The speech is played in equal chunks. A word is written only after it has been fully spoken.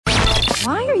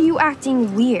Why are you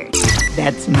acting weird?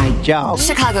 That's my job.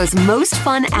 Chicago's most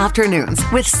fun afternoons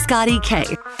with Scotty K.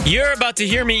 You're about to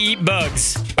hear me eat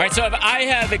bugs. All right, so I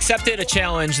have accepted a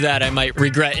challenge that I might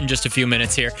regret in just a few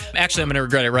minutes here. Actually, I'm going to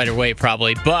regret it right away,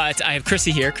 probably. But I have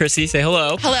Chrissy here. Chrissy, say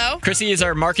hello. Hello. Chrissy is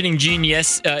our marketing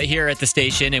genius here at the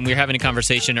station, and we were having a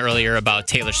conversation earlier about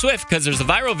Taylor Swift because there's a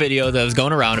viral video that was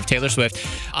going around of Taylor Swift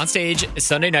on stage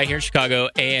Sunday night here in Chicago,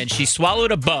 and she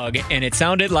swallowed a bug, and it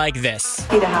sounded like this.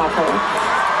 Eat a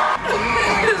apple.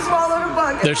 Swallowed a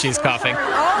bug. There she is coughing. Oh my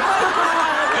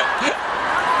God.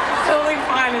 Totally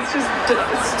fine.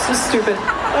 It's just stupid.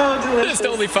 Oh, delicious. It's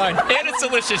totally fine. And it's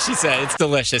delicious, she said. It's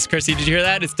delicious. Chrissy, did you hear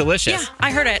that? It's delicious. Yeah,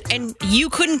 I heard it. And you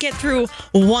couldn't get through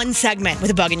one segment with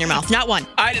a bug in your mouth. Not one.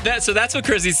 So that's what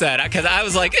Chrissy said. Because I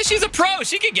was like, she's a pro.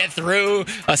 She can get through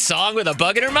a song with a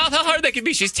bug in her mouth. How hard that could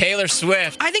be. She's Taylor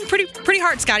Swift. I think pretty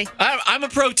hard, Scotty. I'm a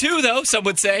pro too, though, some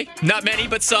would say. Not many,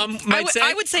 but some might say.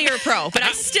 I would say you're a pro, but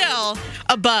I'm still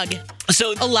a bug.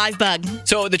 So a live bug.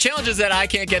 So the challenge is that I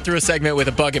can't get through a segment with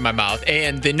a bug in my mouth.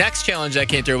 And the next challenge I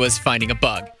came through was finding a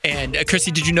bug. And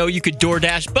Chrissy, did you know you could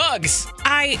DoorDash bugs?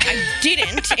 I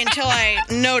didn't until I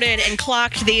noted and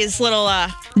clocked these little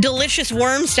delicious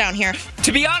worms down here.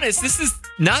 To be honest, this is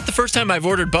not the first time I've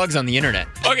ordered bugs on the internet.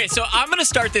 Okay, so I'm going to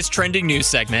start this trending news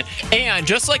segment. And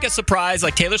just like a surprise,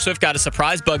 like Taylor Swift got a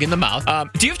surprise bug in the mouth.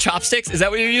 Do you have chopsticks? Is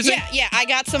that what you're using? Yeah. I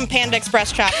got some Panda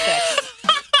Express chopsticks.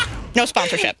 No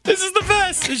sponsorship. This is the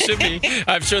best. It should be.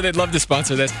 I'm sure they'd love to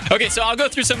sponsor this. Okay, so I'll go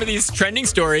through some of these trending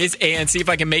stories and see if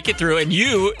I can make it through. And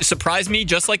you surprise me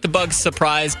just like the bugs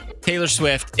surprised Taylor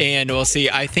Swift. And we'll see.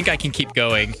 I think I can keep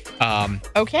going.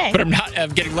 Okay. But I'm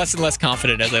getting less and less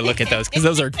confident as I look at those because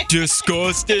those are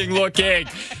disgusting looking.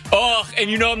 Oh, and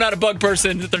you know I'm not a bug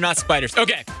person. They're not spiders.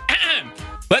 Okay.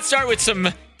 Let's start with some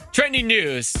trending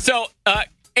news. So,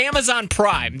 Amazon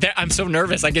Prime. I'm so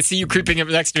nervous. I can see you creeping up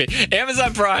next to me.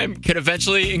 Amazon Prime could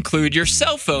eventually include your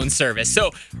cell phone service.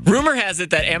 So, rumor has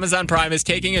it that Amazon Prime is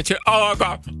taking it to... Oh,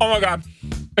 my God.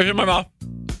 It's in my mouth.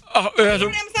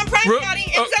 Amazon Prime,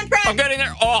 Scotty. Amazon Prime. I'm getting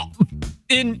there. Oh,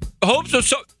 in hopes of...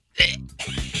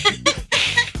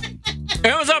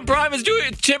 Amazon Prime is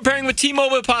pairing with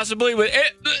T-Mobile, possibly with...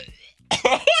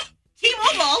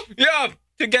 T-Mobile? Yeah,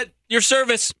 to get your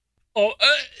service.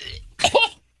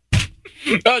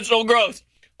 That's so gross.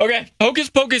 Okay, Hocus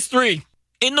Pocus 3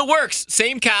 in the works.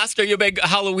 Same cast. Are you a big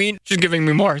Halloween? She's giving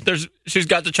me more. She's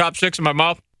got the chopsticks in my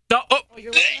mouth. No,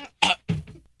 You're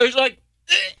it's like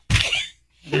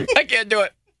I can't do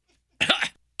it.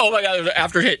 Oh my God, there's an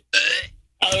after hit.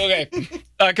 Okay,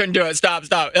 I couldn't do it. Stop.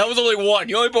 That was only one.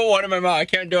 You only put one in my mouth. I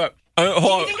can't do it. Hold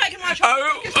on. You think I can watch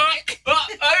I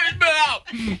spit out.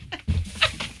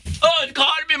 Oh, it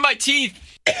caught him in my teeth.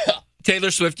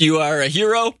 Taylor Swift, you are a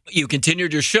hero. You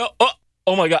continued your show.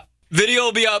 Oh my God. Video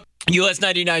will be up. US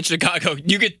 99 Chicago.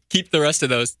 You could keep the rest of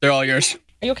those. They're all yours.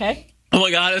 Are you okay? Oh my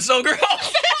God, it's so gross.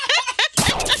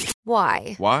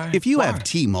 Why? If you have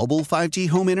T-Mobile 5G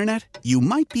home internet, you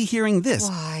might be hearing this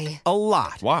Why? a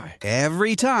lot. Why?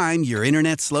 Every time your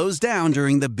internet slows down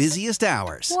during the busiest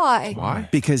hours. Why?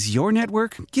 Because your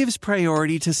network gives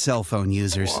priority to cell phone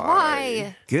users.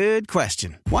 Why? Good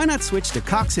question. Why not switch to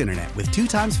Cox Internet with 2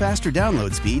 times faster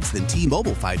download speeds than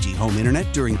T-Mobile 5G home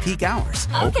internet during peak hours?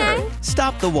 Okay.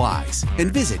 Stop the whys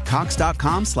and visit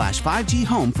cox.com/5G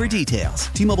home for details.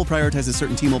 T-Mobile prioritizes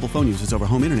certain T-Mobile phone users over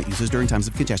home internet users during times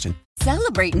of congestion.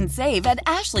 Celebrate and save at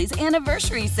Ashley's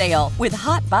Anniversary Sale. With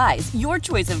Hot Buys, your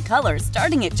choice of colors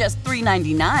starting at just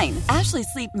 $3.99. Ashley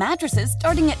Sleep mattresses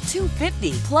starting at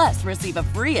 $2.50. Plus, receive a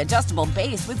free adjustable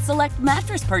base with select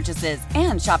mattress purchases.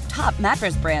 And shop top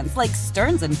mattress brands like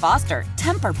Stearns & Foster,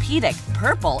 Tempur-Pedic,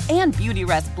 Purple, and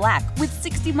Beautyrest Black with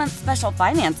 60-month special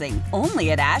financing.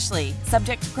 Only at Ashley.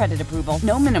 Subject to credit approval.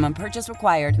 No minimum purchase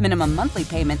required. Minimum monthly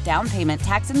payment, down payment,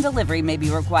 tax, and delivery may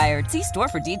be required. See store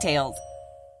for details.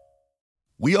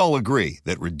 We all agree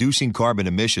that reducing carbon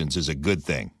emissions is a good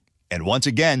thing. And once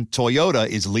again, Toyota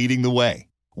is leading the way.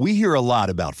 We hear a lot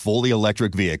about fully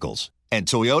electric vehicles, and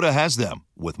Toyota has them,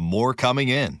 with more coming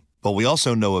in. But we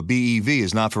also know a BEV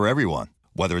is not for everyone,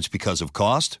 whether it's because of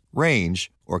cost,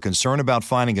 range, or concern about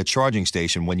finding a charging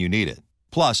station when you need it.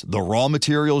 Plus, the raw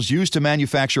materials used to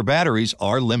manufacture batteries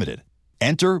are limited.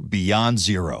 Enter Beyond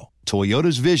Zero,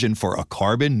 Toyota's vision for a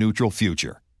carbon-neutral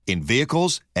future. In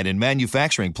vehicles and in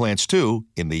manufacturing plants, too,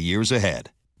 in the years ahead.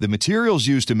 The materials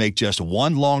used to make just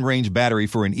one long-range battery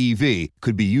for an EV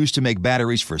could be used to make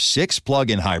batteries for 6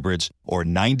 plug-in hybrids or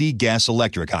 90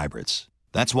 gas-electric hybrids.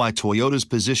 That's why Toyota's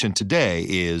position today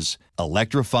is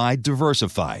electrified,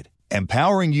 diversified,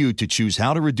 empowering you to choose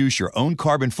how to reduce your own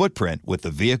carbon footprint with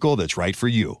the vehicle that's right for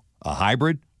you, a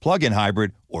hybrid, plug-in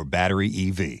hybrid, or battery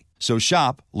EV. So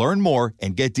shop, learn more,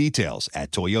 and get details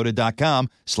at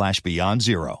toyota.com/beyond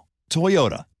zero.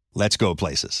 Toyota, let's go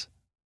places.